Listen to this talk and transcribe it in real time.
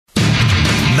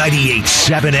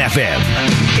98.7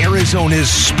 FM,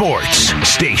 Arizona's sports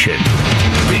station.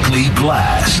 Bickley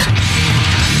Blast.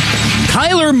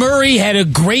 Kyler Murray had a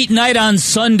great night on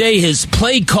Sunday. His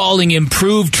play calling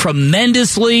improved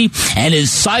tremendously, and his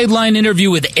sideline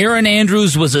interview with Aaron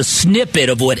Andrews was a snippet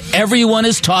of what everyone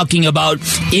is talking about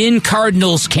in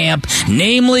Cardinals camp,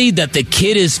 namely that the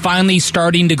kid is finally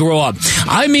starting to grow up.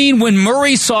 I mean, when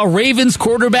Murray saw Ravens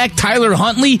quarterback Tyler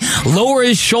Huntley lower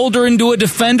his shoulder into a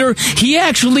defender, he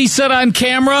actually said on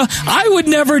camera, "I would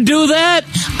never do that."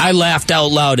 I laughed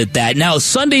out loud at that. Now,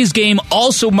 Sunday's game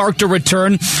also marked a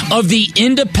return of the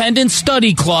independent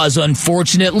study clause,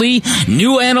 unfortunately.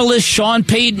 New analyst Sean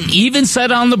Payton even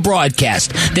said on the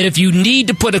broadcast that if you need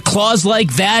to put a clause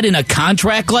like that in a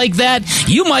contract like that,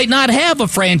 you might not have a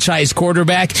franchise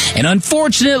quarterback, and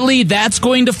unfortunately that's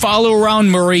going to follow around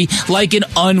Murray like an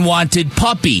unwanted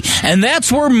puppy. And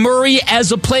that's where Murray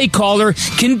as a play caller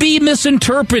can be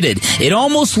misinterpreted. It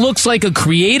almost looks like a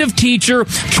creative teacher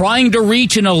trying to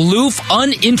reach an aloof,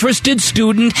 uninterested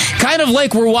student, kind of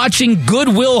like we're watching Good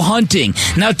Will Hunting.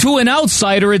 Now, to an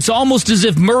outsider, it's almost as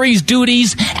if Murray's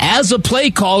duties as a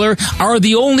play caller are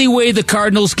the only way the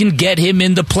Cardinals can get him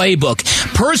in the playbook.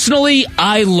 Personally,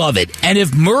 I love it. And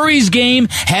if Murray's game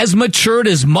has matured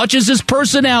as much as his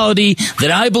personality,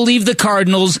 then I believe the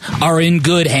Cardinals are in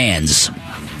good hands.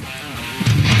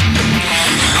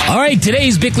 All right,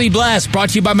 today's Bickley Blast brought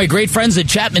to you by my great friends at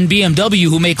Chapman BMW,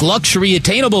 who make luxury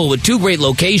attainable with 2 great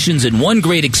locations and 1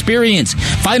 great experience.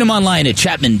 Find them online at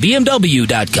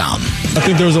chapmanbmw.com. I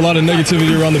think there was a lot of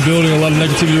negativity around the building, a lot of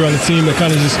negativity around the team that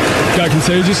kind of just got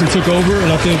contagious and took over.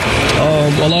 And I think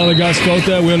a lot of the guys felt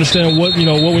that. We understand what we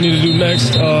need to do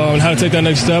next and how to take that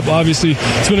next step. Obviously,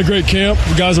 it's been a great camp.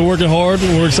 The guys are working hard,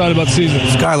 and we're excited about the season.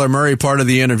 Kyler Murray, part of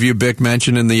the interview Bick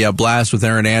mentioned in the Blast with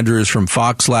Aaron Andrews from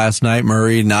Fox last night.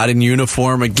 Murray not in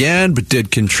uniform again, but did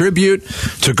contribute.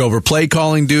 Took over play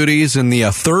calling duties in the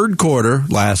third quarter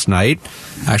last night.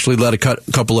 Actually led a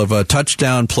couple of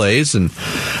touchdown plays, and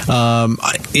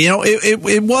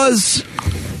it was.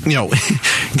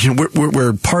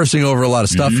 We're parsing over a lot of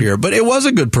stuff here, but it was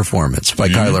a good performance by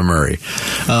Kyler Murray.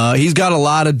 He's got a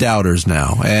lot of doubters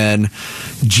now, and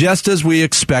just as we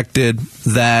expected,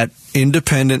 that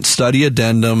independent study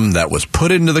addendum that was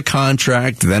put into the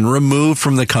contract, then removed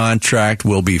from the contract,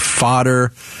 will be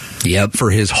fodder for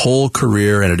his whole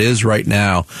career, and it is right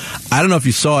now. I don't know if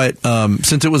you saw it.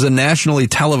 Since it was a nationally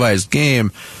televised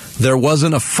game, there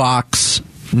wasn't a Fox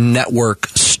Network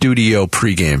studio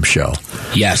pregame show.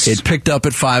 Yes. It picked up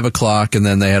at 5 o'clock, and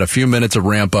then they had a few minutes of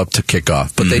ramp up to kick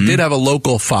off. But they did have a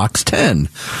local Fox 10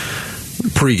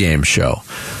 pregame show.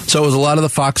 So it was a lot of the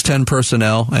Fox 10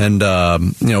 personnel, and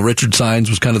Richard Sines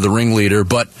was kind of the ringleader.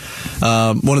 But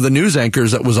one of the news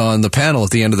anchors that was on the panel at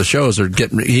the end of the shows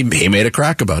he made a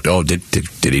crack about, did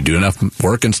he do enough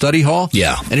work in study hall?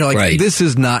 Yeah, and you're like, this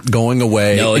is not going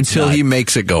away until he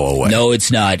makes it go away. No,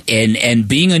 it's not. And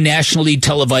being a nationally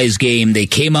televised game, they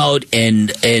came out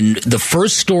and the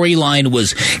first storyline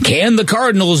was, can the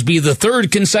Cardinals be the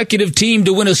 3rd consecutive team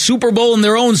to win a Super Bowl in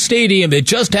their own stadium? It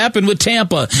just happened with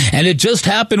Tampa, and it just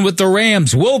happened with the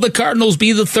Rams. Will the Cardinals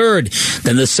be the 3rd?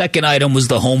 Then the second item was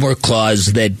the homework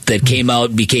clause that came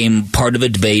out, became part of a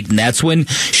debate, and that's when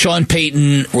Sean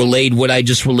Payton relayed what I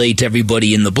just relayed to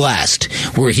everybody in the Blast,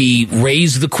 where he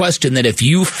raised the question that if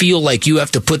you feel like you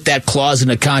have to put that clause in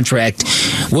a contract,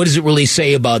 what does it really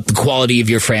say about the quality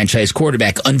of your franchise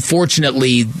quarterback?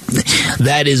 Unfortunately,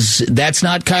 that's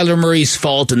not Kyler Murray's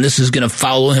fault, and this is going to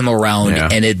follow him around,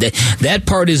 and that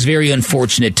part is very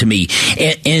unfortunate to me.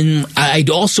 And I'd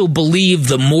also believe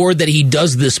the more that he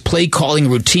does this play calling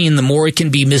routine, the more it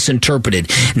can be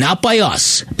misinterpreted. Not by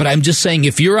us, but I'm just saying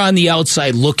if you're on the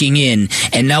outside looking in,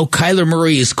 and now Kyler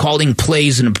Murray is calling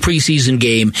plays in a preseason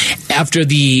game after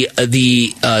the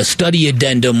study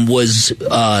addendum was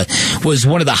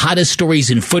one of the hottest stories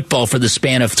in football for the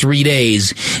span of 3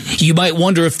 days, you might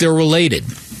wonder if they're related.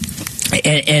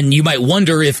 And you might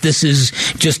wonder if this is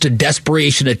just a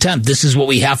desperation attempt. This is what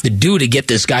we have to do to get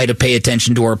this guy to pay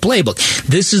attention to our playbook.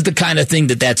 This is the kind of thing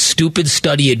that stupid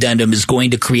study addendum is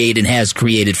going to create and has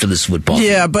created for this football team.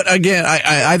 Yeah, but again,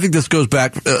 I think this goes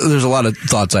back. There's a lot of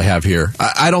thoughts I have here.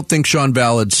 I don't think Sean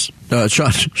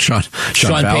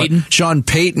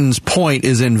Payton's point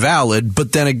is invalid,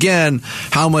 but then again,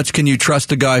 how much can you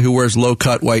trust a guy who wears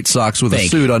low-cut white socks with a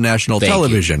suit on national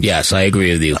television? Yes, I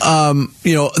agree with you.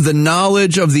 The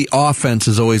knowledge of the offense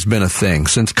has always been a thing.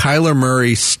 Since Kyler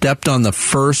Murray stepped on the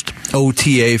first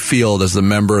OTA field as the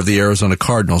member of the Arizona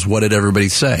Cardinals, what did everybody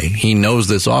say? He knows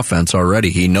this offense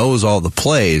already. He knows all the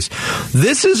plays.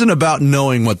 This isn't about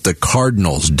knowing what the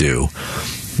Cardinals do.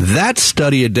 That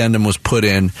study addendum was put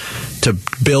in to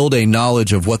build a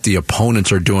knowledge of what the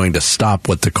opponents are doing to stop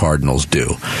what the Cardinals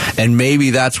do. And maybe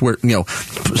that's where,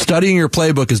 studying your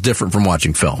playbook is different from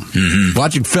watching film. Mm-hmm.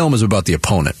 Watching film is about the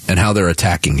opponent and how they're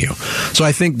attacking you. So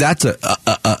I think that's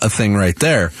a thing right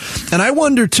there. And I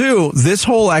wonder, too, this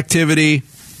whole activity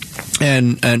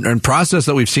and process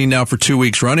that we've seen now for 2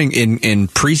 weeks running in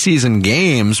preseason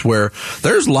games where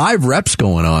there's live reps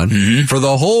going on for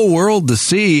the whole world to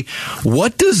see,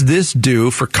 what does this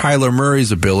do for Kyler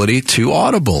Murray's ability to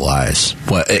audibilize?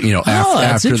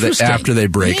 After they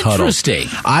break huddle.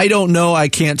 I don't know. I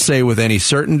can't say with any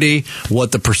certainty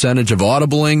what the percentage of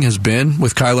audibling has been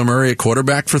with Kyler Murray at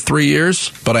quarterback for 3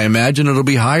 years, but I imagine it'll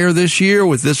be higher this year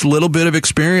with this little bit of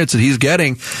experience that he's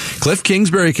getting. Cliff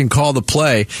Kingsbury can call the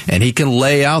play, and he can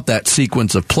lay out that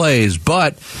sequence of plays,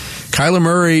 but Kyler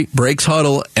Murray breaks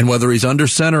huddle, and whether he's under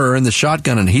center or in the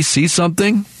shotgun and he sees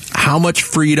something, how much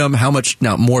freedom,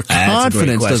 more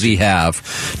confidence does he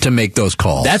have to make those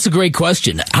calls? That's a great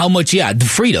question. How much, the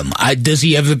freedom. Does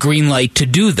he have the green light to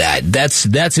do that?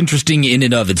 That's interesting in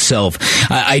and of itself.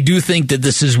 I do think that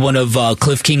this is one of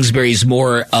Cliff Kingsbury's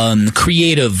more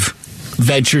creative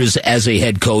ventures as a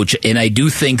head coach, and I do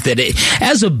think that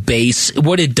as a base,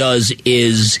 what it does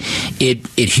is it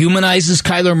humanizes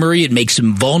Kyler Murray. It makes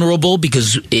him vulnerable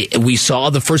because we saw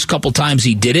the first couple times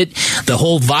he did it, the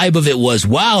whole vibe of it was,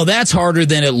 wow, that's harder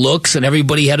than it looks, and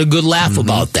everybody had a good laugh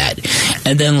about that.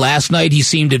 And then last night he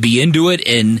seemed to be into it,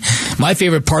 and my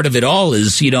favorite part of it all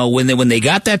is, when they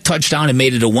got that touchdown and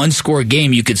made it a one-score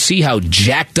game, you could see how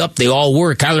jacked up they all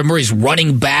were. Kyler Murray's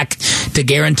running back to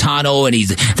Garantano, and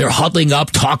they're huddling up,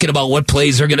 talking about what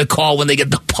plays they're going to call when they get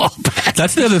the ball back.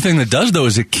 That's the other thing that does, though,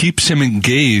 is it keeps him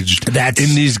engaged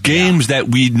in these games that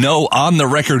we know on the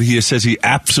record he says he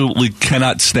absolutely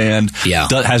cannot stand,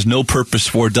 has no purpose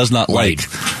for, does not like.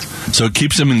 So it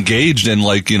keeps him engaged and,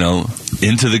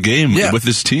 into the game with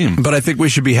his team. But I think we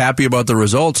should be happy about the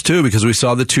results, too, because we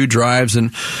saw the 2 drives.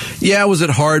 And, was it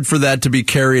hard for that to be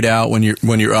carried out when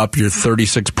you're up your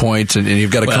 36 points and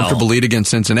you've got a comfortable lead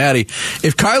against Cincinnati?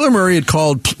 If Kyler Murray had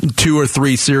called 2 or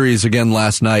 3 series again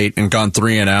last night and gone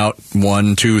 3 and out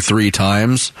 1, 2, 3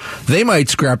 times, they might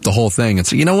scrap the whole thing and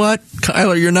say, you know what,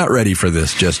 Kyler, you're not ready for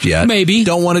this just yet. Maybe.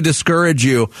 Don't want to discourage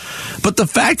you. But the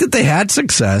fact that they had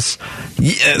success,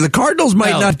 the Cardinals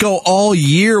might not go all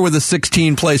year with a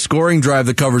 16-play scoring drive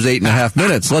that covers 8.5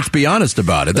 minutes. Let's be honest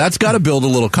about it. That's got to build a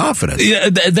little confidence. Yeah,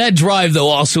 that drive, though,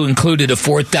 also included a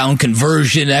 4th down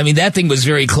conversion. I mean, that thing was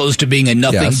very close to being a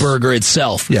nothing burger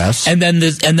itself. Yes. And then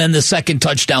the second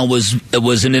touchdown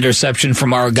was an interception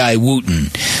from our guy Wooten,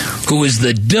 who was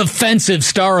the defensive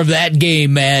star of that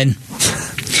game, man.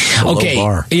 Okay,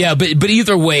 yeah, but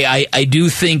either way, I do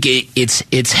think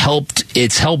it's helped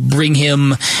bring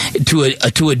him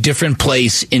to a different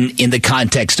place in the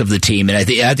context of the team, and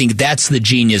I think that's the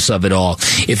genius of it all.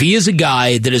 If he is a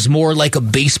guy that is more like a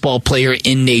baseball player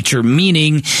in nature,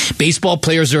 meaning baseball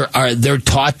players they're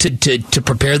taught to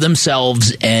prepare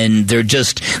themselves, and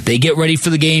they get ready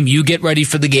for the game, you get ready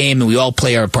for the game, and we all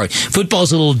play our part.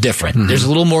 Football's a little different. Mm-hmm. There's a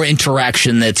little more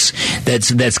interaction that's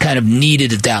kind of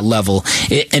needed at that level,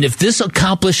 and if this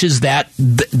accomplishes that,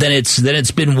 then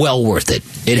it's been well worth it.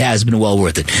 It has been well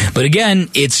worth it. But again,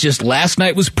 it's just last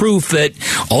night was proof that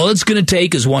all it's going to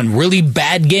take is one really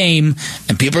bad game,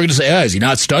 and people are going to say, is he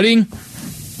not studying?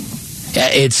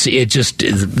 It just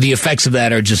the effects of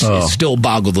that are just still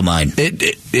boggle the mind.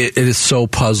 It is so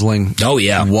puzzling. Oh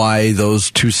yeah, why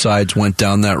those two sides went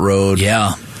down that road.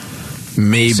 Yeah.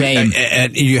 Maybe,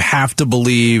 and you have to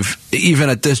believe, even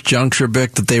at this juncture,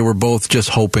 Bick, that they were both just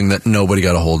hoping that nobody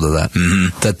got a hold of that.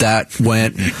 Mm-hmm. That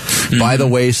went by the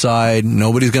wayside.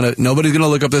 Nobody's gonna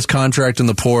look up this contract in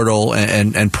the portal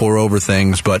and pour over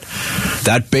things. But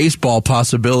that baseball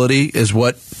possibility is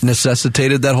what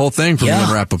necessitated that whole thing from me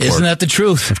and Rappaport. Isn't that the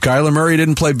truth? If Kyler Murray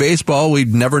didn't play baseball,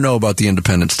 we'd never know about the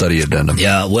independent study addendum.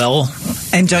 Yeah, well.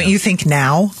 And don't you think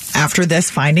now, after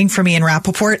this finding from Ian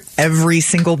Rappaport, every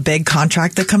single big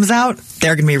contract that comes out,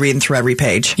 they're going to be reading through every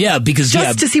page? Yeah, because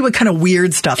just to see what kind of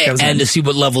weird stuff goes in. And to see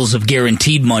what levels of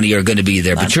guaranteed money are going to be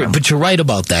there. But you're right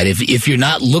about that. If you're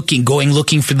not looking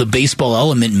for the baseball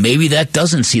element, maybe that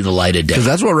doesn't see the light of day. Because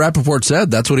that's what Rappaport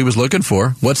said. That's what he was looking for.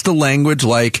 What's the language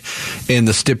like in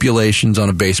the stipulations on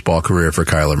a baseball career for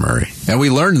Kyler Murray? And we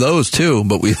learned those too,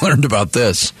 but we learned about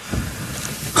this.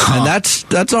 And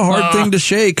that's a hard thing to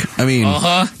shake. I mean,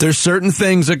 there's certain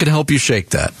things that can help you shake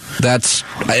that.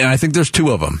 And I think there's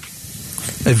 2 of them.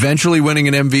 Eventually winning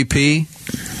an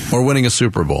MVP or winning a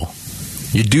Super Bowl.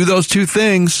 You do those 2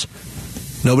 things,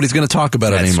 Nobody's going to talk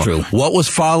about it anymore. True. What was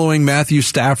following Matthew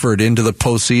Stafford into the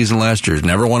postseason last year?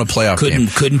 Never won a playoff game.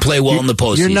 Couldn't play well in the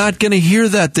postseason. You're not going to hear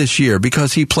that this year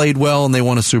because he played well and they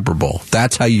won a Super Bowl.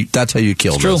 That's how you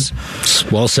kill this. True.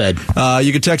 Well said.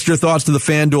 You can text your thoughts to the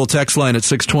FanDuel text line at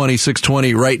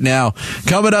 620-620 right now.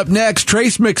 Coming up next,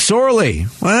 Trace McSorley.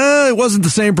 Well, it wasn't the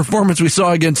same performance we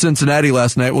saw against Cincinnati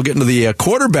last night. We'll get into the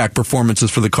quarterback performances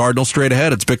for the Cardinals straight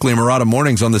ahead. It's Bickley&Marotta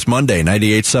mornings on this Monday,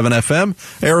 98.7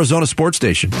 FM, Arizona Sports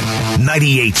Station.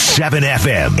 98.7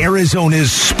 FM,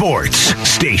 Arizona's sports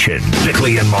station.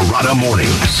 Bickley&Marotta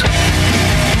mornings.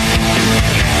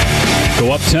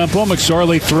 Go up tempo.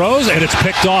 McSorley throws, and it's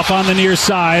picked off on the near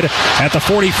side at the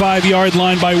 45-yard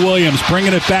line by Williams.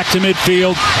 Bringing it back to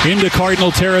midfield into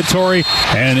Cardinal territory,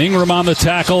 and Ingram on the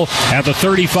tackle at the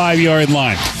 35-yard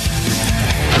line.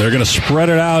 They're going to spread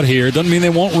it out here. Doesn't mean they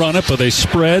won't run it, but they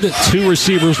spread. 2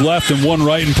 receivers left and 1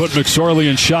 right and put McSorley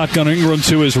in shotgun. Ingram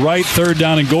to his right. 3rd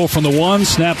down and goal from the 1.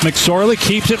 Snap McSorley.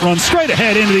 Keeps it. Runs straight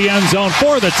ahead into the end zone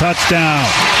for the touchdown.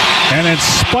 And then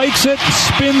spikes it and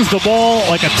spins the ball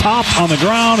like a top on the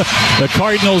ground. The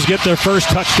Cardinals get their first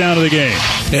touchdown of the game.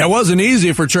 Yeah, it wasn't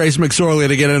easy for Trace McSorley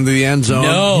to get into the end zone.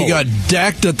 No. He got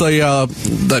decked at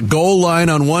the goal line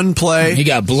on one play. He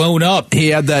got blown up. He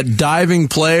had that diving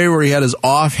play where he had his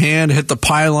offhand hit the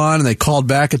pylon, and they called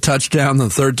back a touchdown. The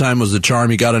 3rd time was the charm.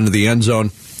 He got into the end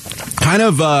zone. Kind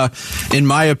of, in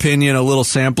my opinion, a little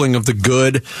sampling of the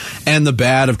good and the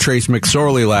bad of Trace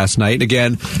McSorley last night.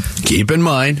 Again, keep in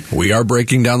mind, we are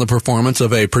breaking down the performance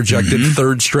of a projected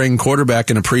 3rd-string quarterback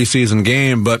in a preseason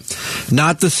game, but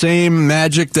not the same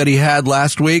magic that he had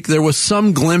last week. There was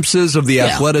some glimpses of the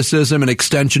athleticism and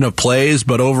extension of plays,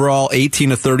 but overall,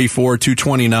 18 of 34,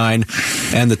 229,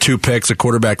 and the 2 picks, a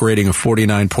quarterback rating of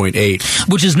 49.8.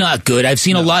 Which is not good. I've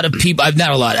seen a lot of people,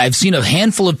 I've seen a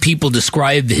handful of people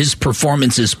describe his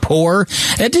performance as poor.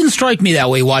 That didn't strike me that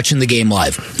way watching the game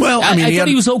live. Well, I thought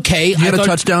he was okay. He had a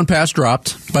touchdown pass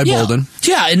dropped by Bolden.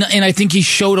 Yeah, and I think he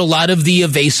showed a lot of the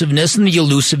evasiveness and the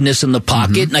elusiveness in the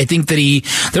pocket, and I think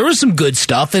that there was some good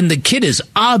stuff, and the kid is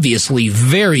obviously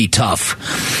very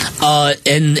tough.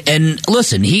 And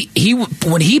listen, he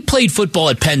when he played football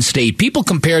at Penn State, people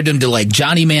compared him to like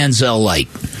Johnny Manziel light.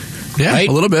 Yeah, right?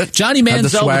 A little bit. Johnny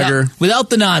Manziel without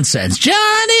the nonsense.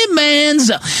 Johnny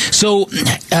Manziel. So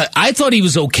I thought he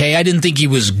was okay. I didn't think he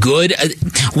was good.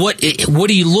 What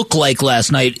he looked like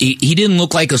last night, he didn't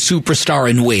look like a superstar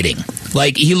in waiting.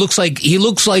 Like he looks like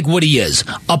what he is,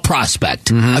 a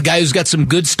prospect, a guy who's got some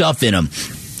good stuff in him.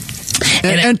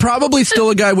 And probably still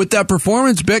a guy with that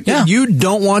performance, Bick, that you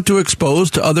don't want to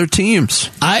expose to other teams.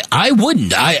 I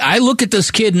wouldn't. I look at this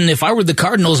kid, and if I were the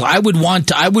Cardinals, I would want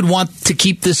to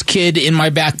keep this kid in my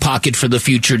back pocket for the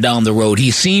future down the road. He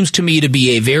seems to me to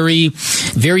be a very,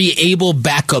 very able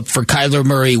backup for Kyler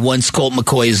Murray once Colt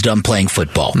McCoy is done playing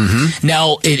football.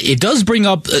 Now, it does bring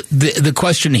up the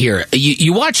question here.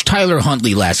 You watched Tyler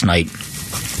Huntley last night.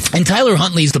 And Tyler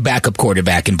Huntley's the backup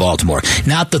quarterback in Baltimore,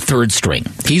 not the 3rd string.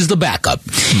 He's the backup.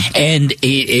 And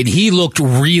he looked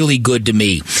really good to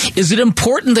me. Is it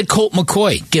important that Colt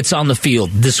McCoy gets on the field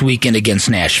this weekend against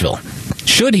Nashville?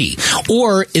 Should he?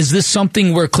 Or is this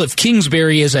something where Cliff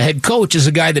Kingsbury, as a head coach, is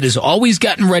a guy that has always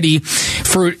gotten ready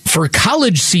for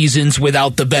college seasons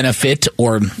without the benefit,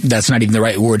 or that's not even the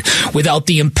right word, without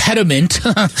the impediment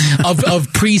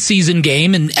of preseason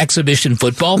game and exhibition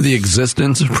football? The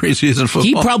existence of preseason football?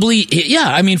 He probably,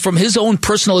 from his own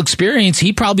personal experience,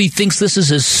 he probably thinks this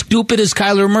is as stupid as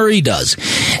Kyler Murray does.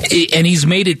 And he's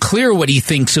made it clear what he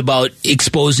thinks about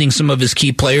exposing some of his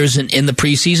key players in the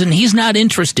preseason. He's not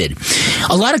interested.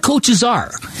 A lot of coaches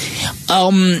are.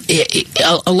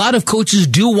 A lot of coaches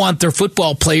do want their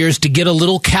football players to get a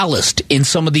little calloused in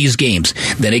some of these games.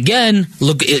 Then again,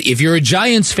 look, if you're a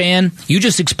Giants fan, you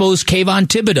just exposed Kayvon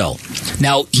Thibodeau.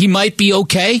 Now, he might be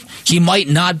okay. He might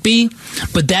not be.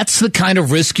 But that's the kind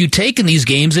of risk you take in these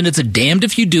games, and it's a damned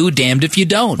if you do, damned if you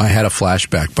don't. I had a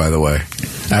flashback, by the way,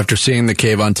 after seeing the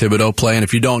Kayvon Thibodeau play. And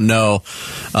if you don't know,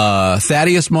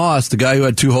 Thaddeus Moss, the guy who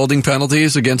had 2 holding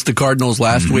penalties against the Cardinals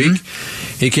last week,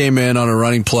 he came in on a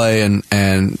running play and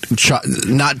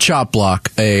not chop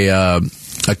block,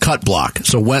 a cut block.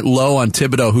 So went low on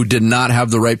Thibodeau, who did not have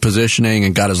the right positioning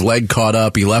and got his leg caught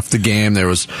up. He left the game. There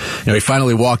was, he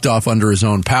finally walked off under his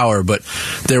own power, but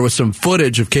there was some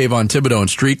footage of Kayvon Thibodeau in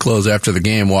street clothes after the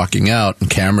game walking out, and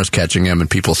cameras catching him and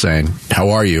people saying, "How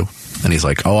are you?" And he's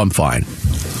like, "Oh, I'm fine."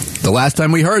 The last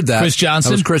time we heard that, Chris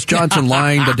Johnson? That was Chris Johnson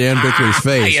lying to Dan Bickley's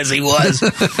face. Yes, he was.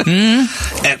 And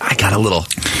I got a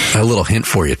little hint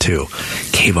for you too.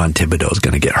 Kayvon Thibodeau is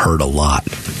going to get hurt a lot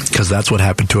because that's what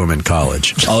happened to him in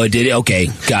college. Oh, it did? Okay,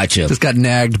 gotcha. Just got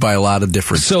nagged by a lot of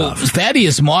different stuff. So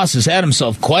Thaddeus Moss has had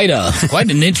himself quite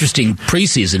an interesting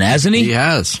preseason, hasn't he? He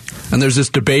has. And there's this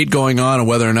debate going on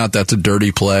whether or not that's a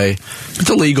dirty play. It's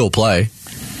a legal play.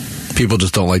 People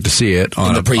just don't like to see it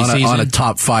on a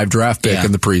top 5 draft pick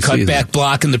in the preseason. Cutback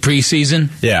block in the preseason.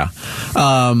 Yeah.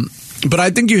 But I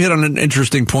think you hit on an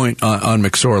interesting point on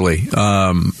McSorley,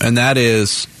 and that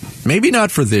is maybe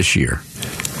not for this year.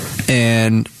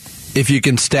 And if you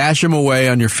can stash him away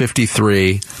on your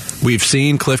 53, we've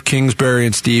seen Cliff Kingsbury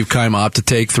and Steve Keim opt to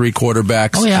take 3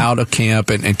 quarterbacks out of camp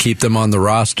and keep them on the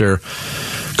roster.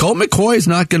 Colt McCoy is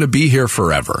not going to be here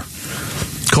forever.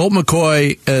 Colt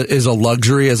McCoy is a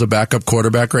luxury as a backup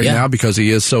quarterback right now because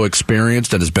he is so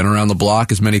experienced and has been around the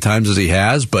block as many times as he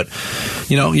has. But,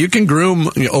 you can groom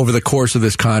over the course of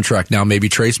this contract now maybe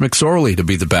Trace McSorley to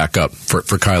be the backup for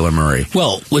Kyler Murray.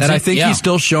 Well, I think he's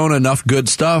still shown enough good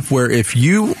stuff where if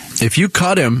you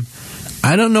cut him,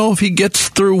 I don't know if he gets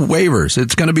through waivers.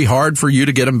 It's going to be hard for you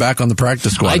to get him back on the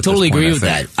practice squad. I totally agree with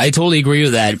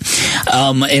that.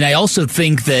 And I also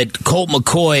think that Colt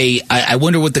McCoy, I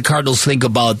wonder what the Cardinals think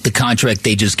about the contract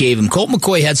they just gave him. Colt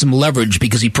McCoy had some leverage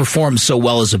because he performed so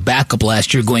well as a backup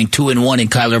last year, going 2-1 in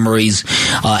Kyler Murray's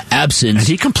absence. And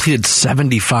he completed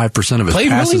 75% of his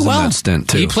passes in that stint,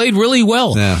 too. He played really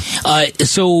well. Yeah.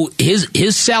 So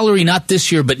his salary, not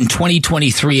this year, but in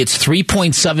 2023, it's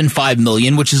 $3.75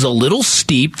 million, which is a little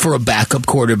steep for a backup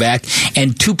quarterback,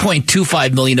 and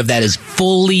 $2.25 million of that is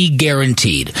fully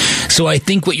guaranteed. So I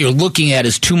think what you're looking at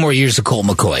is 2 more years of Colt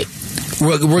McCoy,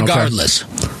 regardless.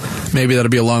 Okay. Maybe that'll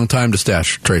be a long time to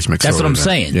stash Trace McSorley. That's what I'm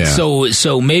saying. Yeah.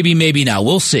 So maybe now.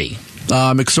 We'll see.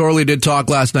 McSorley did talk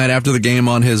last night after the game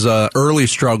on his early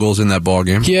struggles in that ball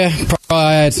game. Yeah,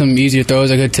 I had some easier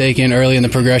throws I could take in early in the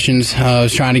progressions. I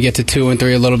was trying to get to 2 and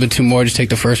 3 a little bit too more, just take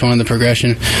the first one in the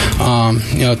progression.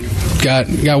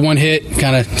 Got one hit,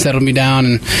 kind of settled me down,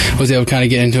 and was able to kind of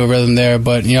get into a rhythm there.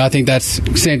 But I think that's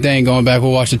the same thing. Going back,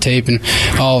 we'll watch the tape, and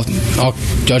I'll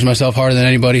judge myself harder than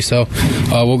anybody. So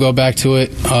we'll go back to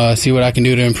it, see what I can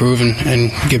do to improve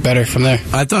and get better from there.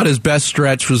 I thought his best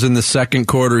stretch was in the second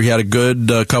quarter. He had a good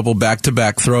couple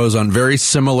back-to-back throws on very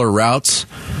similar routes.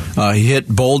 He hit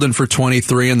Bolden for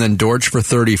 23 and then Dortch for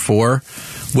 34,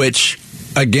 which,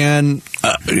 again,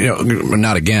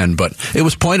 not again, but it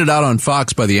was pointed out on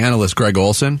Fox by the analyst Greg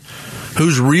Olson,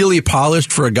 who's really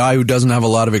polished for a guy who doesn't have a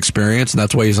lot of experience, and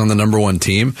that's why he's on the number 1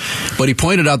 team. But he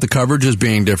pointed out the coverage as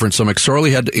being different. So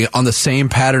McSorley on the same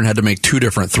pattern, had to make 2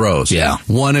 different throws. Yeah.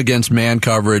 One against man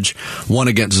coverage, one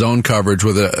against zone coverage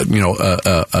with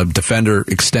a defender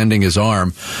extending his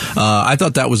arm. I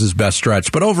thought that was his best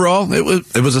stretch. But overall,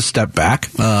 it was a step back.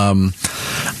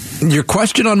 Your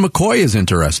question on McCoy is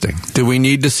interesting. Do we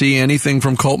need to see anything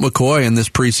from Colt McCoy in this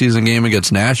preseason game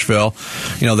against Nashville?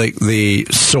 The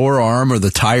sore arm or the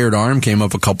tired arm came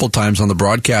up a couple times on the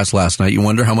broadcast last night. You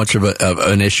wonder how much of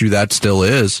an issue that still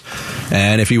is,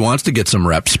 and if he wants to get some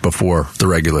reps before the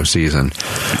regular season.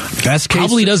 Best case,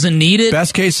 probably doesn't need it.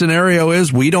 Best case scenario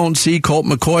is we don't see Colt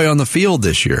McCoy on the field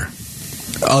this year.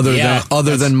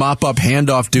 Other than mop up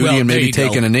handoff duty and maybe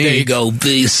taking a knee. There you go.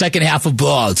 The second half of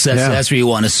blogs. That's where you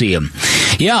want to see him.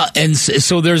 Yeah, and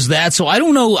so there's that. So I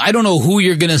don't know who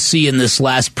you're going to see in this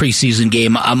last preseason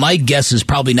game. My guess is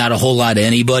probably not a whole lot of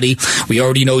anybody. We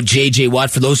already know J.J.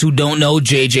 Watt. For those who don't know,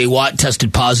 J.J. Watt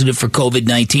tested positive for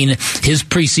COVID-19. His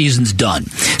preseason's done.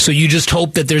 So you just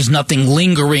hope that there's nothing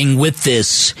lingering with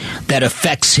this that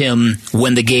affects him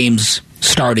when the games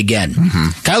start again. Mm-hmm.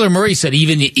 Kyler Murray said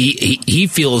even he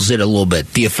feels it a little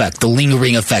bit, the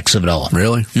lingering effects of it all.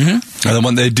 Really? Mm-hmm. And then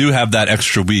when they do have that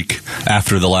extra week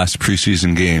after the last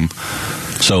preseason game,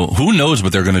 so who knows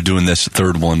what they're going to do in this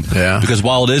third one? Yeah. Because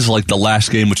while it is like the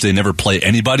last game, which they never play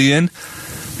anybody in,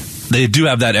 they do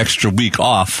have that extra week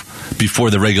off before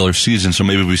the regular season, so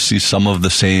maybe we see some of the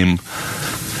same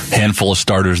handful of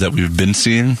starters that we've been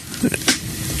seeing.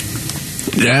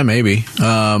 Yeah, maybe.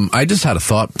 I just had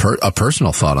a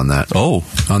personal thought on that. Oh.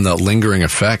 On the lingering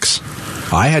effects.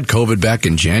 I had COVID back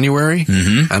in January,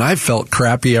 and I've felt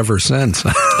crappy ever since.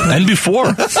 And before.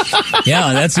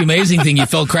 Yeah, that's the amazing thing. You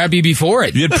felt crappy before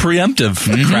it. You had preemptive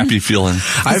crappy feeling.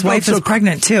 His wife is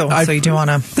pregnant, too, so you do want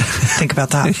to think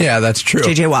about that. Yeah, that's true.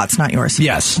 J.J. Watt's not yours.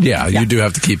 Yes, yeah, you do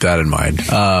have to keep that in mind.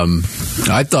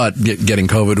 I thought getting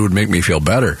COVID would make me feel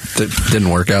better. It didn't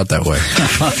work out that way.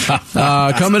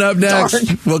 Coming up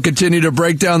next, we'll continue to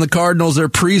break down the Cardinals, their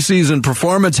preseason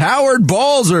performance. Howard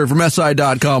Balzer from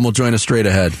SI.com will join us straight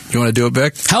ahead. You want to do it,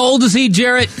 Bick? How old is he,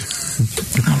 Jarrett?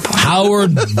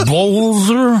 Howard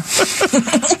Balzer?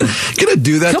 Gonna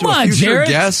do that Come to on, a future Jarrett.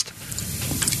 guest?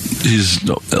 He's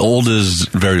old as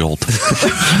very old.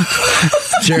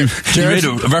 You made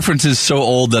references so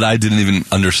old that I didn't even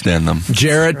understand them.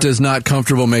 Jarrett is not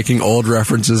comfortable making old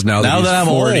references now that I'm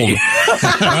 40. Old.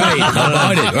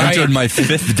 Right. Entered my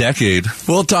 5th decade.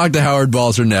 We'll talk to Howard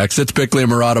Balzer next. It's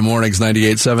Bickley&Marotta Mornings,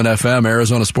 98.7 FM,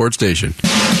 Arizona Sports Station.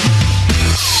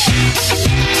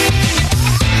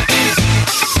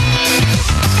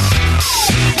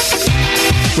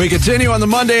 We continue on the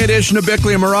Monday edition of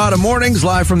Bickley&Marotta Mornings,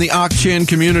 live from the Ak-Chin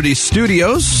Community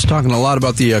Studios, talking a lot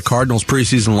about the Cardinals'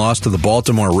 preseason loss to the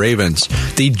Baltimore Ravens.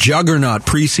 The juggernaut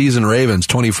preseason Ravens,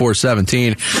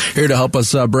 24-17. Here to help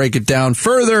us break it down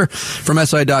further from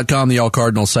SI.com, the All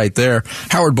Cardinals site there.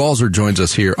 Howard Balzer joins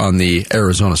us here on the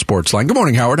Arizona Sports Line. Good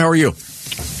morning, Howard. How are you?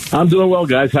 I'm doing well,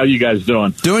 guys. How are you guys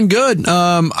doing? Doing good.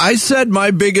 I said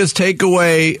my biggest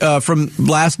takeaway from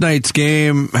last night's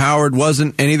game, Howard,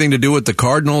 wasn't anything to do with the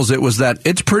Cardinals. It was that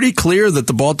it's pretty clear that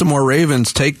the Baltimore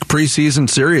Ravens take preseason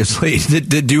seriously.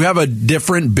 Did you have a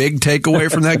different big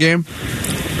takeaway from that game?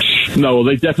 No,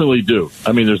 they definitely do.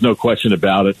 I mean, there's no question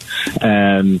about it.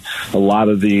 And a lot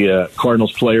of the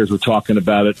Cardinals players were talking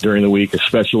about it during the week,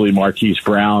 especially Marquise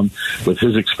Brown with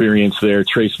his experience there.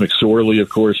 Trace McSorley, of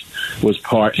course, was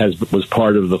part of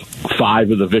the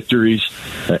 5 of the victories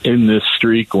in this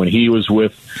streak when he was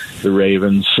with the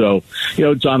Ravens. So,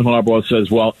 John Harbaugh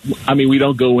says, well, I mean, we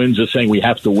don't go in just saying we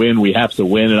have to win.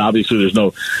 And obviously there's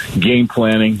no game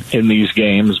planning in these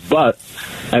games. But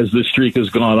as the streak has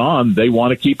gone on, they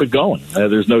want to keep it going.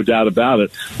 There's no doubt about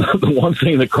it. The one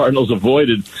thing the Cardinals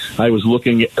avoided, I was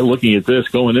looking at this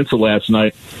going into last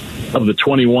night, of the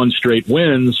 21 straight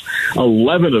wins,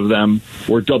 11 of them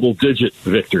were double-digit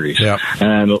victories. Yep.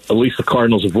 And at least the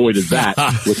Cardinals avoided that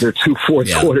with their 2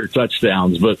 fourth-quarter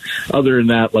touchdowns. But other than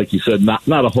that, like you said, not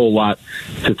a whole lot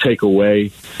to take away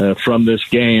from this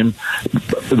game.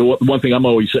 The one thing I'm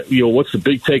always saying, what's the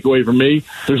big takeaway for me?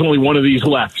 There's only one of these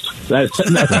left. That's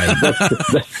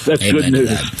good news.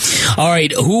 That. All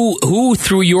right, who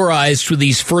through your eyes through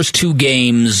these first 2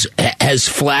 games has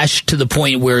flashed to the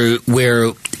point where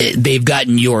they've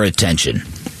gotten your attention?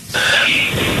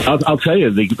 I'll tell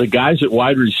you, the guys at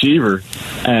wide receiver,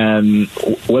 and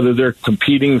whether they're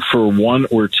competing for 1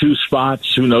 or 2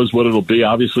 spots, who knows what it'll be.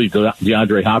 Obviously,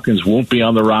 DeAndre Hopkins won't be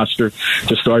on the roster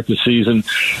to start the season.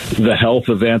 The health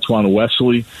of Antoine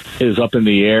Wesley is up in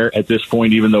the air at this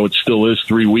point, even though it still is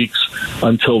 3 weeks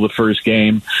until the first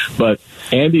game. But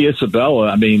Andy Isabella,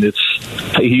 I mean,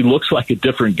 he looks like a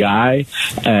different guy,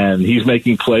 and he's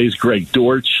making plays. Greg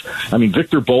Dortch. I mean,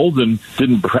 Victor Bolden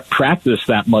didn't practice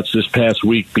that much this past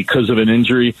week because of an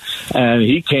injury, and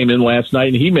he came in last night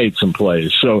and he made some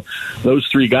plays. So those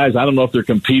 3 guys, I don't know if they're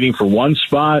competing for 1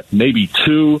 spot, maybe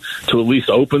 2 to at least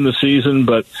open the season,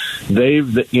 but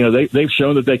they've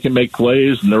shown that they can make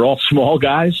plays, and they're all small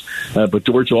guys. But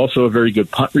Dortch also a very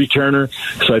good punt returner.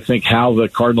 So I think how the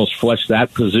Cardinals flesh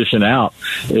that position out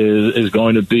is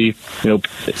going to be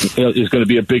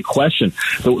a big question.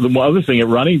 The other thing at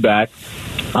running back,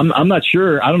 I'm not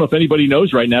sure. I don't know if anybody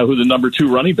knows right now who the number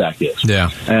 2 running back is. Yeah.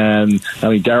 And, I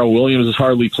mean, Darrell Williams has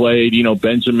hardly played.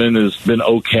 Benjamin has been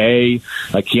okay.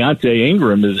 Keontae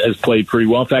Ingram has played pretty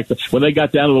well. In fact, when they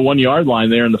got down to the 1-yard line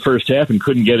there in the first half and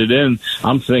couldn't get it in,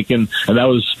 I'm thinking, and that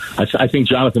was, I think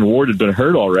Jonathan Ward had been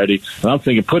hurt already, and I'm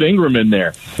thinking, put Ingram in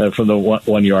there from the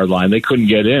 1-yard line. They couldn't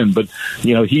get in. But,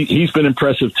 he's been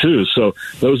impressive too. So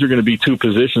those are going to be 2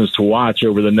 positions to watch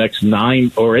over the next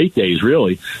 9 or 8 days,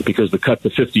 really, because the cut to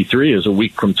 53 is a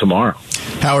week from tomorrow.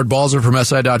 Howard Balzer from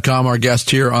SI.com, our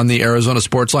guest here on the Arizona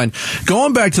Sports Line.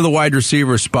 Going back to the wide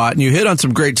receiver spot, and you hit on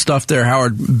some great stuff there,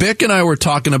 Howard. Bick and I were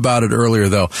talking about it earlier,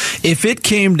 though. If it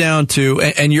came down to,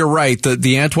 and you're right,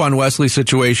 the Antoine Wesley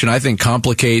situation, I think,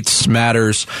 complicates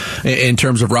matters in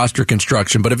terms of roster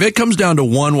construction. But if it comes down to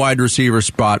 1 wide receiver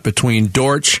spot between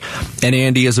Dortch and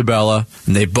Andy Isabella,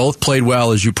 and they both played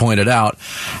well, as you pointed out,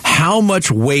 how much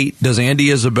weight does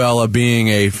Andy Isabella being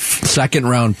a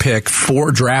second-round pick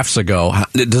 4 drafts ago,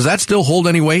 does that still hold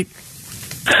any weight?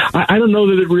 I don't know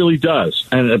that it really does.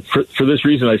 And for this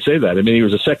reason, I say that. I mean, he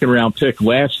was a second-round pick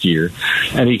last year,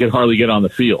 and he could hardly get on the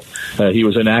field. He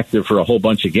was inactive for a whole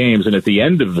bunch of games. And at the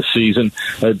end of the season,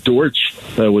 Dortch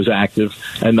was active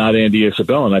and not Andy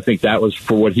Isabella. And I think that was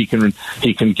for what he can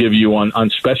give you on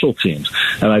special teams.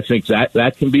 And I think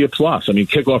that can be a plus. I mean,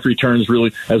 kickoff returns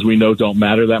really, as we know, don't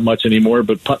matter that much anymore.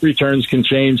 But punt returns can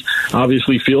change,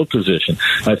 obviously, field position.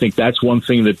 I think that's one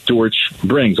thing that Dortch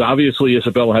brings. Obviously,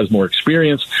 Isabella has more experience.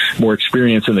 more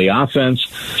experience in the offense,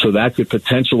 so that could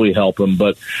potentially help him.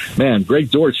 But, man, Greg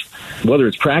Dortch, whether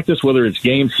it's practice, whether it's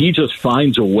games, he just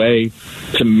finds a way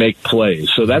to make plays.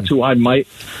 So that's who I might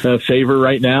favor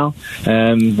right now,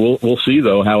 and we'll see,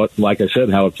 though, how it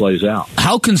plays out.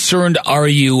 How concerned are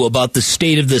you about the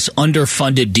state of this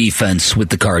underfunded defense with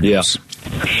the Cardinals? Yeah.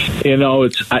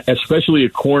 It's especially a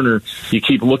corner. You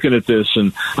keep looking at this,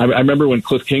 and I remember when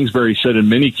Cliff Kingsbury said in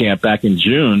minicamp back in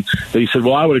June that he said,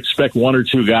 well, I would expect one or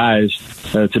two guys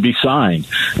to be signed.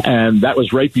 And that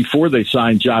was right before they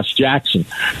signed Josh Jackson,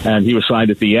 and he was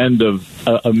signed at the end of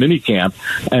a minicamp.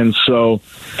 And so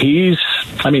he's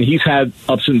had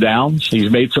ups and downs.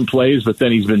 He's made some plays, but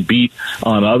then he's been beat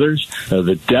on others.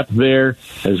 The depth there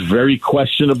is very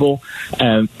questionable,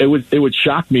 and it would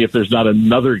shock me if there's not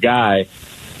another guy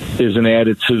isn't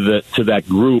added to that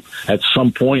group at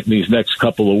some point in these next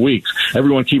couple of weeks.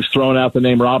 Everyone keeps throwing out the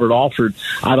name Robert Alford.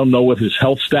 I don't know what his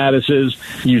health status is.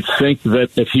 You'd think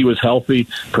that if he was healthy,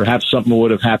 perhaps something would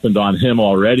have happened on him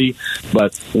already.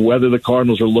 But whether the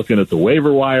Cardinals are looking at the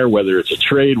waiver wire, whether it's a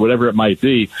trade, whatever it might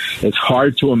be, it's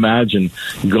hard to imagine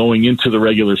going into the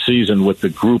regular season with the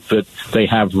group that they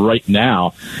have right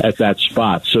now at that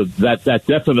spot. So that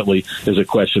definitely is a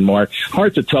question mark.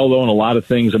 Hard to tell, though, in a lot of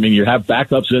things. I mean, you have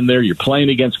backups in there, you're playing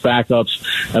against backups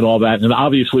and all that, and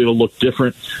obviously it'll look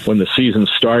different when the season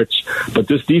starts, but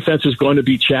this defense is going to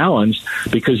be challenged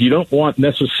because you don't want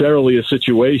necessarily a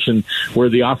situation where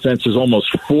the offense is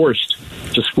almost forced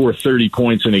to score 30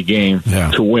 points in a game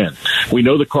to win. We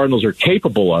know the Cardinals are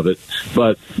capable of it,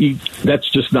 but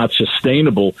that's just not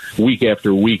sustainable week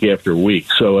after week after week.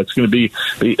 So it'll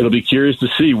be curious to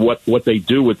see what they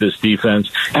do with this defense,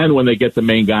 and when they get the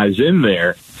main guys in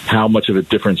there, how much of a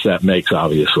difference that makes,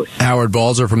 obviously. Howard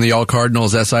Balzer from the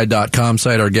allcardinals.si.com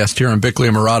site, our guest here on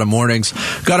Bickley&Marotta Mornings.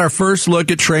 Got our first look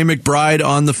at Trey McBride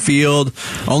on the field.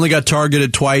 Only got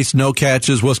targeted twice, no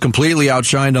catches, was completely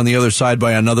outshined on the other side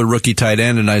by another rookie tight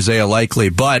end in Isaiah Likely.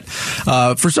 But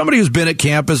for somebody who's been at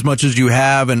camp as much as you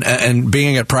have and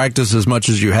being at practice as much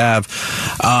as you have,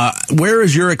 where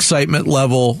is your excitement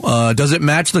level? Does it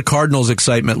match the Cardinals'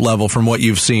 excitement level from what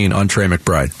you've seen on Trey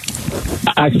McBride?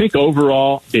 I think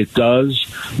overall it does,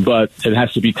 but it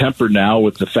has to be tempered now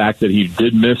with the fact that he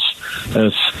did miss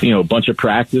a bunch of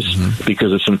practice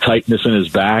because of some tightness in his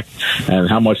back. And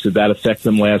how much did that affect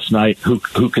him last night? Who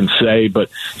can say? But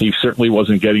he certainly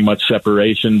wasn't getting much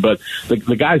separation. But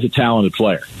the guy's a talented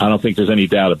player. I don't think there's any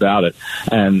doubt about it.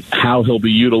 And how he'll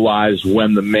be utilized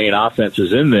when the main offense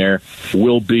is in there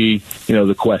will be,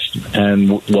 the question.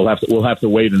 And we'll have to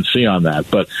wait and see on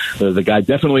that. But the guy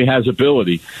definitely has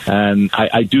ability, and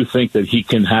I do think that he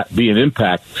can be an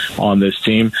impact on this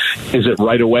team. Is it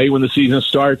right away when the season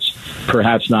starts?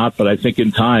 Perhaps not, but I think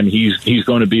in time he's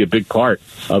going to be a big part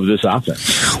of this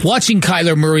offense. Watching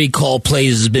Kyler Murray call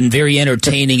plays has been very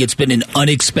entertaining. It's been an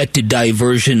unexpected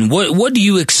diversion. What do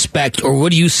you expect, or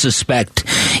what do you suspect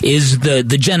is the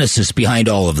genesis behind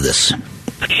all of this?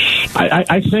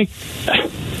 I think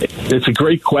it's a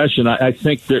great question. I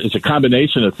think it's a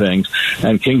combination of things,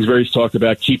 and Kingsbury's talked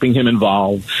about keeping him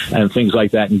involved and things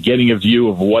like that, and getting a view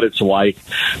of what it's like.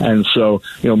 And so,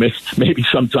 maybe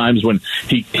sometimes when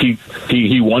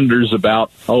he wonders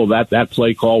about, that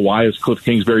play call, why is Cliff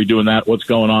Kingsbury doing that? What's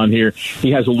going on here?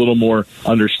 He has a little more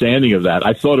understanding of that.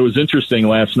 I thought it was interesting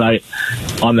last night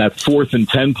on that 4th and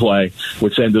 10 play,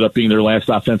 which ended up being their last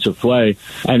offensive play,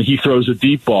 and he throws a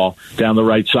deep ball down the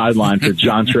right sideline for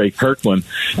John Trey Kirkland.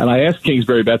 And I asked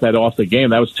Kingsbury about that off the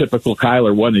game. That was typical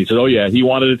Kyler, wasn't he? He said, yeah, he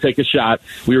wanted to take a shot.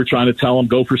 We were trying to tell him,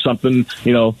 go for something,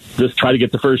 just try to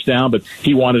get the first down, but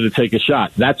he wanted to take a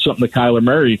shot. That's something that Kyler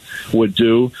Murray would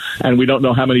do, and we don't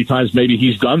know how many times maybe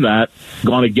he's done that,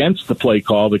 gone against the play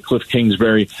call that Cliff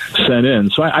Kingsbury sent in.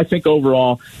 So I think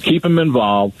overall, keep him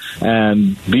involved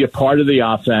and be a part of the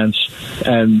offense,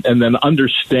 and then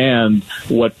understand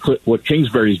what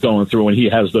Kingsbury's going through when he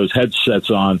has those headsets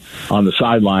on the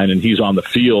sideline and he's on the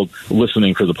field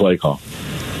listening for the play call.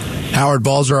 Howard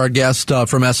Balzer, our guest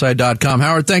from SI.com.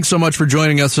 Howard, thanks so much for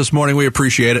joining us this morning. We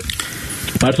appreciate it.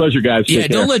 My pleasure, guys. Yeah,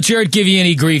 don't let Jared give you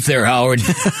any grief there, Howard.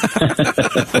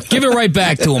 Give it right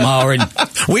back to him, Howard.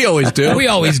 We always do. We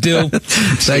always do.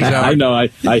 Thanks, Howard. I know.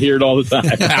 I hear it all the time.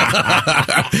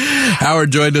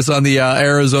 Howard joined us on the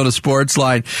Arizona Sports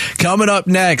Line. Coming up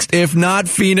next, if not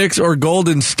Phoenix or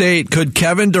Golden State, could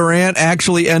Kevin Durant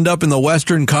actually end up in the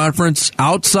Western Conference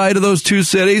outside of those two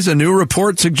cities? A new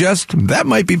report suggests that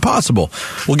might be possible.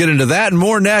 We'll get into that and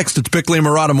more next. It's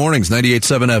Bickley&Marotta Mornings,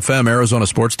 98.7 FM, Arizona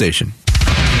Sports Station.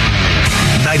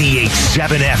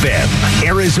 98.7 FM,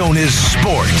 Arizona's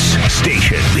sports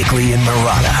station.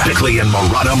 Bickley&Marotta.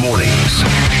 Bickley&Marotta Mornings.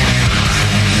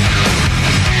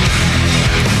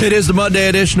 It is the Monday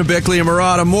edition of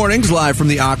Bickley&Marotta Mornings, live from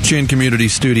the Auction Community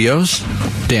Studios.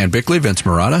 Dan Bickley, Vince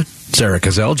Marotta, Sarah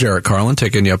Cazell, Jarrett Carlin,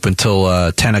 taking you up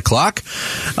until 10 o'clock.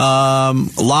 A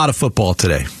lot of football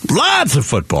today. Lots of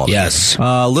football. Yes.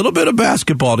 A little bit of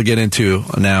basketball to get into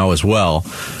now as well.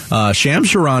 Shams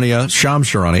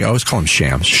Charania, I always call him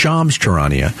Shams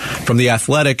Charania from The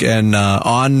Athletic, and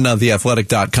on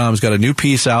theathletic.com has got a new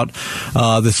piece out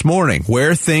this morning,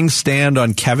 where things stand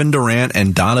on Kevin Durant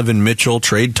and Donovan Mitchell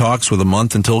trade talks with a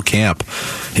month until camp.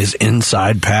 His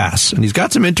inside pass. And he's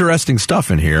got some interesting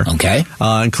stuff in here. Okay.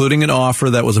 Including an offer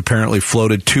that was apparently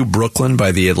floated to Brooklyn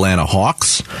by the Atlanta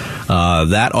Hawks.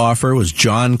 That offer was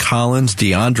John Collins,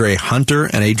 DeAndre Hunter,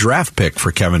 and a draft pick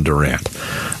for Kevin Durant.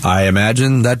 I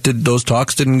imagine those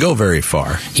talks didn't go very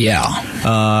far.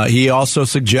 Yeah. He also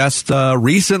suggests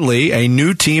recently a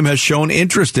new team has shown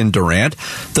interest in Durant,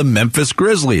 the Memphis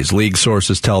Grizzlies, league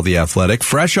sources tell The Athletic.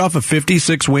 Fresh off a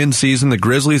 56-win season, the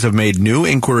Grizzlies have made new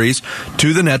inquiries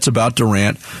to the Nets about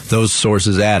Durant, those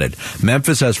sources added.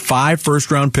 Memphis has 5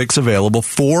 first-round picks available,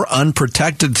 4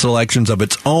 unprotected selections of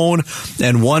its own,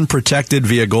 and 1 protected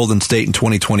via Golden State in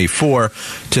 2024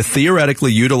 to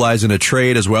theoretically utilize in a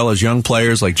trade, as well as young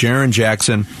players like Jaren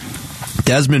Jackson,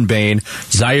 Desmond Bane,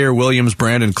 Zaire Williams,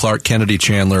 Brandon Clark, Kennedy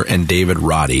Chandler, and David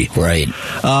Roddy. Right.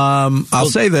 I'll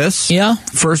say this. Yeah.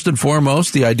 First and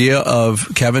foremost, the idea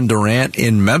of Kevin Durant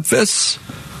in Memphis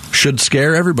should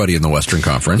scare everybody in the Western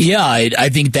Conference. Yeah, I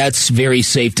think that's very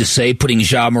safe to say. Putting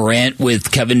Ja Morant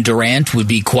with Kevin Durant would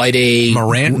be quite a...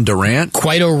 Morant and Durant?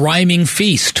 Quite a rhyming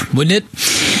feast, wouldn't it?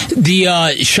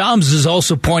 The Shams has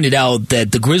also pointed out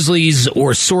that the Grizzlies,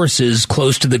 or sources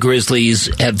close to the Grizzlies,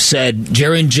 have said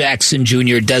Jaren Jackson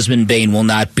Jr., Desmond Bane will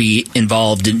not be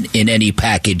involved in any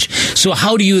package. So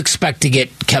how do you expect to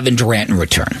get Kevin Durant in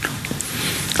return?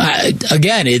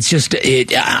 Again, it's just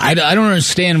I don't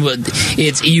understand what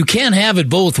it's. You can't have it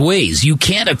both ways. You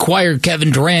can't acquire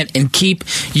Kevin Durant and keep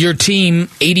your team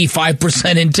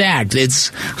 85% intact.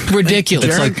 It's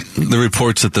ridiculous. It's like the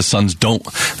reports that the Suns don't.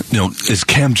 Is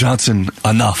Cam Johnson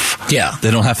enough? Yeah,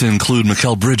 they don't have to include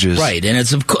Mikal Bridges, right? And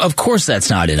it's of course that's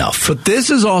not enough. But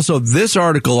this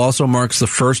article also marks the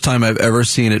first time I've ever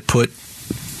seen it put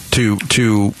to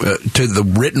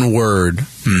the written word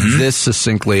this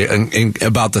succinctly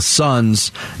about the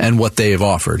Suns and what they have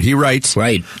offered. He writes,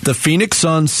 right, the Phoenix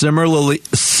Suns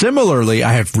similarly,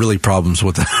 I have really problems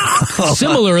with that.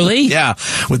 Similarly? Yeah,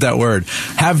 with that word.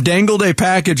 Have dangled a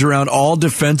package around all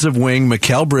defensive wing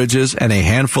Mikal Bridges and a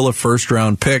handful of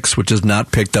first-round picks, which has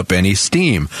not picked up any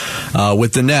steam.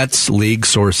 With the Nets, league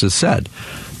sources said.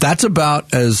 That's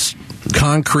about as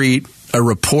concrete a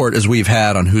report as we've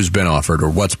had on who's been offered or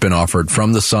what's been offered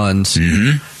from the Suns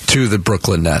to the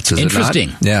Brooklyn Nets. Is interesting.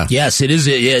 It not? Yeah. Yes, it is.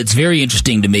 It's very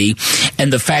interesting to me.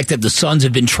 And the fact that the Suns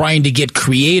have been trying to get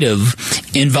creative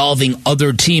involving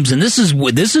other teams. And this is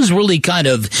really kind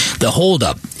of the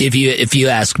holdup, if you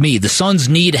ask me. The Suns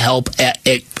need help,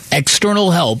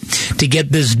 external help, to get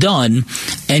this done.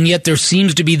 And yet there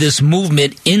seems to be this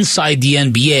movement inside the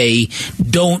NBA.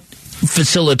 Don't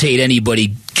facilitate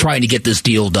anybody trying to get this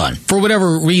deal done for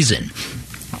whatever reason,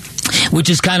 which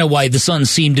is kind of why the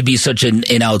Suns seem to be such an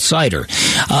outsider.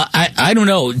 I don't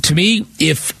know. To me,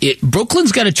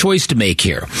 Brooklyn's got a choice to make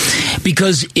here,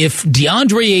 because if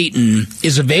DeAndre Ayton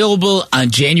is available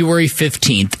on January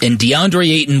 15th and DeAndre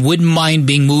Ayton wouldn't mind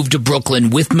being moved to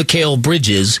Brooklyn with Mikal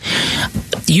Bridges,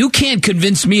 you can't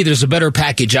convince me there's a better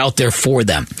package out there for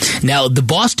them. Now, the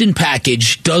Boston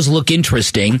package does look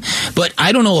interesting, but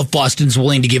I don't know if Boston's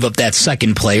willing to give up that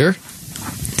second player.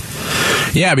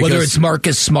 Yeah, because whether it's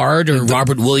Marcus Smart or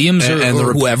Robert Williams or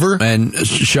whoever. And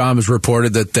Shams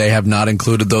reported that they have not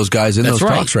included those guys in those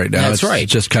talks right now. That's right.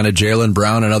 It's just kind of Jaylen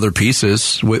Brown and other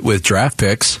pieces with draft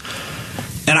picks.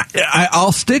 And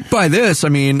I'll stick by this. I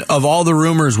mean, of all the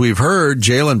rumors we've heard,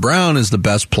 Jaylen Brown is the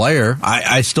best player.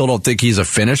 I still don't think he's a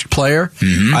finished player.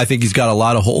 Mm-hmm. I think he's got a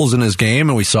lot of holes in his game,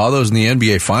 and we saw those in the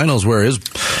NBA Finals where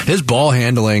his ball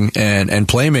handling and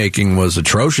playmaking was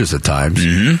atrocious at times.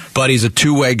 Mm-hmm. But he's a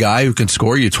two-way guy who can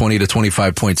score you 20 to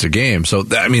 25 points a game. So,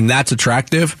 I mean, that's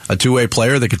attractive. A two-way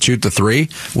player that could shoot the three.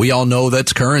 We all know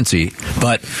that's currency.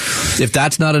 But if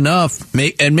that's not enough,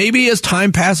 and maybe as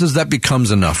time passes, that becomes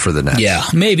enough for the Nets. Yeah.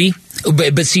 Maybe.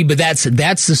 But that's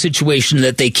the situation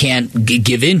that they can't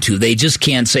give into. They just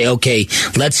can't say, okay,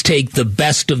 let's take the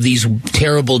best of these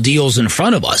terrible deals in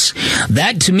front of us.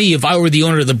 That, to me, if I were the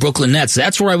owner of the Brooklyn Nets,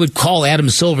 that's where I would call Adam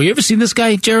Silver. You ever seen this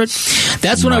guy, Jared?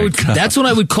 That's when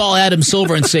I would call Adam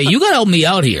Silver and say, you got to help me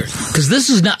out here, because this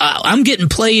is not. I'm getting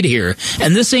played here,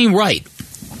 and this ain't right.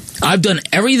 I've done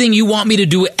everything you want me to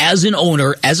do as an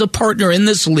owner, as a partner in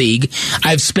this league.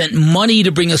 I've spent money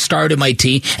to bring a star to my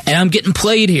team, and I'm getting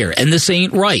played here, and this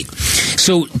ain't right.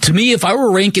 So, to me, if I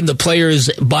were ranking the players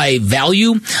by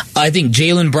value, I think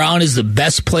Jaylen Brown is the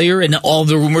best player in all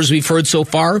the rumors we've heard so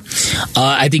far.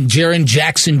 I think Jaren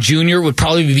Jackson Jr. would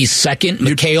probably be second.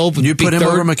 McHale would you be put him third.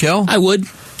 over McHale? I would.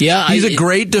 Yeah, he's a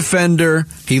great defender.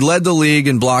 He led the league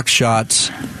in block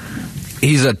shots.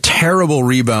 He's a terrible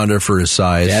rebounder for his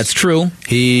size. That's true.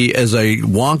 He is a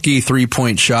wonky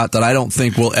three-point shot that I don't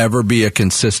think will ever be a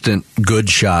consistent good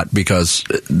shot because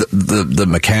the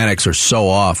mechanics are so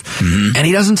off. And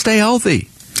he doesn't stay healthy.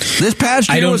 This past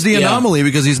year was the anomaly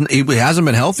because he hasn't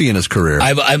been healthy in his career.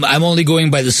 I'm only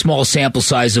going by the small sample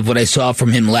size of what I saw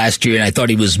from him last year, and I thought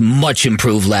he was much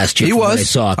improved last year. He was. What I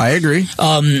saw. I agree.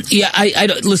 I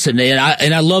listen,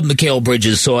 and I love Mikal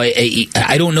Bridges, so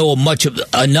I don't know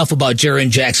enough about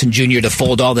Jaren Jackson Jr. to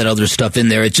fold all that other stuff in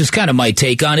there. It's just kind of my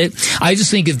take on it. I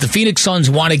just think if the Phoenix Suns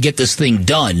want to get this thing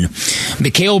done,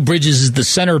 Mikal Bridges is the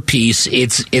centerpiece.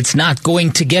 It's not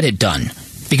going to get it done.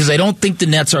 Because I don't think the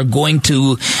Nets are going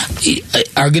to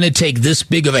take this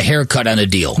big of a haircut on a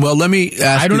deal. Well, let me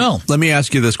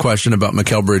ask you this question about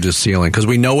Mikal Bridges' ceiling, because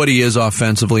we know what he is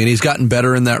offensively, and he's gotten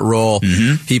better in that role.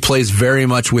 Mm-hmm. He plays very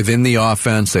much within the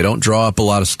offense. They don't draw up a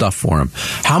lot of stuff for him.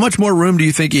 How much more room do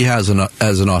you think he has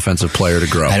as an offensive player to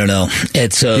grow? I don't know.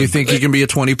 Do you think he can be a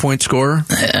 20-point scorer?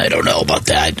 I don't know about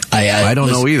that. I don't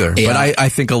know either. Yeah. But I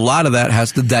think a lot of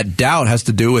that doubt has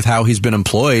to do with how he's been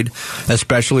employed,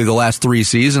 especially the last 3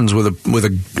 seasons with a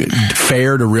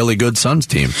fair to really good Suns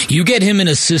team. You get him in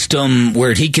a system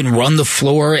where he can run the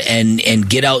floor and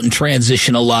get out and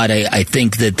transition a lot. I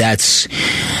think that's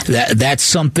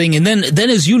something. And then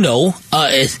as you know,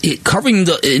 covering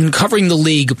the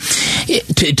league,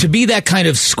 to be that kind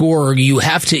of scorer, you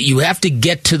have to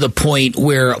get to the point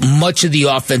where much of the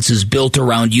offense is built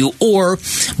around you, or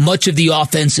much of the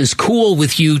offense is cool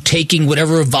with you taking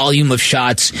whatever volume of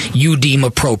shots you deem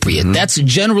appropriate. Mm-hmm. That's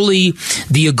generally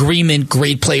the agreement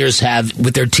great players have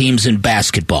with their teams in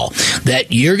basketball, that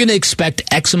you're going to expect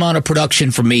X amount of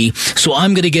production from me, so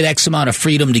I'm going to get X amount of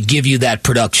freedom to give you that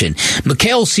production.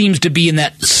 Mikal seems to be in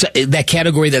that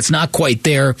category that's not quite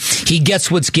there. He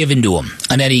gets what's given to him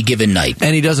on any given night.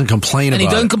 And he doesn't complain about it.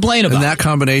 And that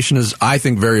combination is, I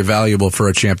think, very valuable for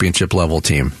a championship level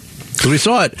team. Because we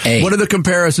saw it. Hey. What are the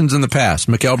comparisons in the past?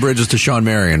 Mikal Bridges to Sean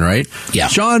Marion, right? Yeah.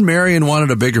 Sean Marion wanted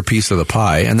a bigger piece of the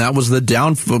pie, and that was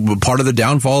part of the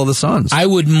downfall of the Suns. I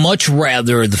would much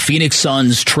rather the Phoenix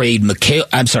Suns trade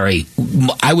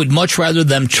I would much rather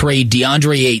them trade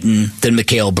DeAndre Ayton than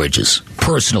Mikal Bridges,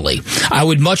 personally. I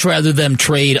would much rather them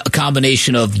trade a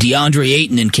combination of DeAndre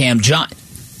Ayton and Cam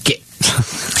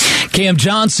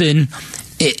Johnson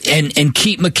and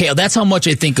keep Mikal. That's how much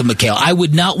I think of Mikal. I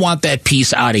would not want that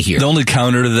piece out of here. The only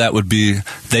counter to that would be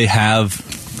they have,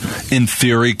 in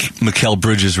theory, Mikal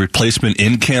Bridges' replacement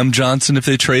in Cam Johnson if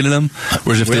they traded him.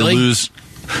 Whereas if they lose...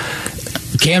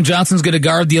 Cam Johnson's going to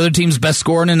guard the other team's best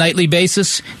scorer on a nightly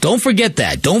basis. Don't forget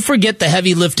that. Don't forget the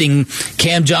heavy lifting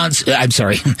Mikal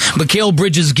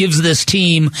Bridges gives this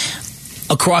team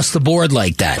across the board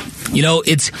like that. You know,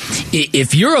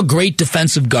 if you're a great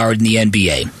defensive guard in the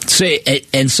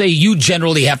NBA, say you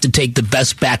generally have to take the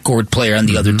best backcourt player on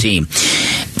the other team.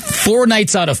 4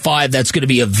 nights out of 5, that's going to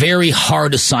be a very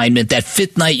hard assignment. That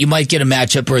 5th night, you might get a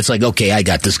matchup where it's like, okay, I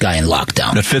got this guy in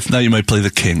lockdown. The 5th night, you might play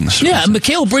the Kings. Yeah,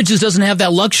 Mikal Bridges doesn't have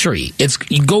that luxury. It's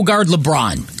go guard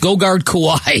LeBron, go guard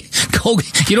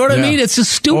Kawhi. You know what I mean? It's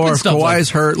just stupid stuff. Or if Kawhi's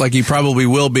hurt, like he probably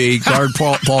will be, guard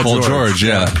Paul George.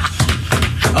 Yeah.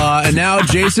 And now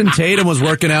Jason Tatum was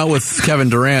working out with Kevin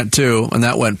Durant, too, and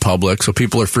that went public, so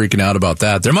people are freaking out about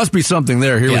that. There must be something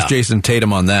there. Here was Jason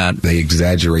Tatum on that. They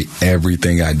exaggerate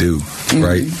everything I do,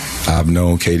 right? I've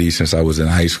known KD since I was in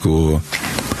high school.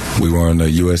 We were on the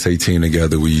USA team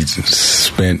together. We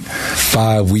spent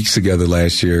 5 weeks together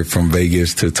last year from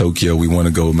Vegas to Tokyo. We won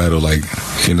a gold medal. Like,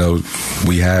 you know,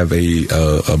 we have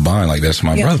a bond. Like, that's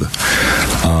my brother.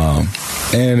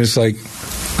 And it's like,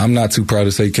 I'm not too proud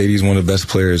to say KD's one of the best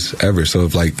players ever. So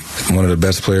if, like, one of the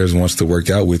best players wants to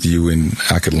work out with you and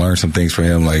I could learn some things from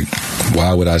him, like,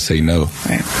 why would I say no?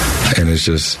 Right. And it's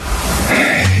just,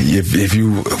 if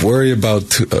you worry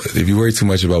too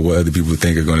much about what other people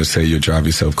think are going to say, you'll drive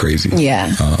yourself crazy.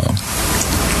 Yeah.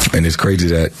 And it's crazy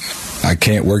that I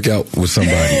can't work out with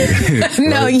somebody.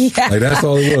 No, yeah. Like, that's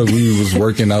all it was. We was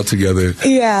working out together.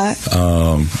 Yeah.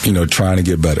 Trying to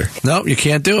get better. No, you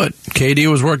can't do it. KD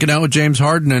was working out with James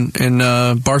Harden in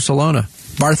Barcelona.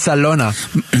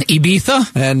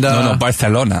 Ibiza? And no,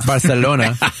 Barcelona.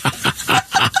 Barcelona.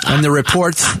 And the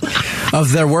reports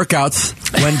of their workouts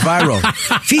went viral.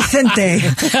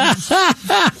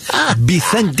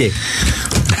 Vicente.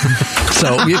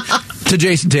 So, to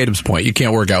Jason Tatum's point, you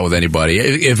can't work out with anybody.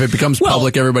 If it becomes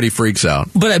public, everybody freaks out.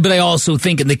 But I also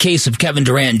think in the case of Kevin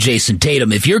Durant and Jason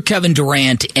Tatum, if you're Kevin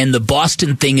Durant and the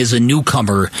Boston thing is a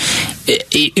newcomer,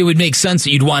 it would make sense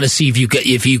that you'd want to see if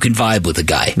you can vibe with the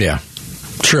guy. Yeah,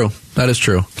 true. That is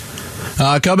true.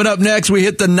 Coming up next, we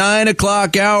hit the 9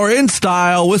 o'clock hour in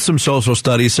style with some social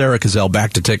studies. Sarah Cazell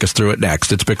back to take us through it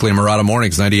next. It's Bickley and Marotta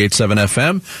Mornings, 98.7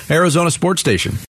 FM, Arizona Sports Station.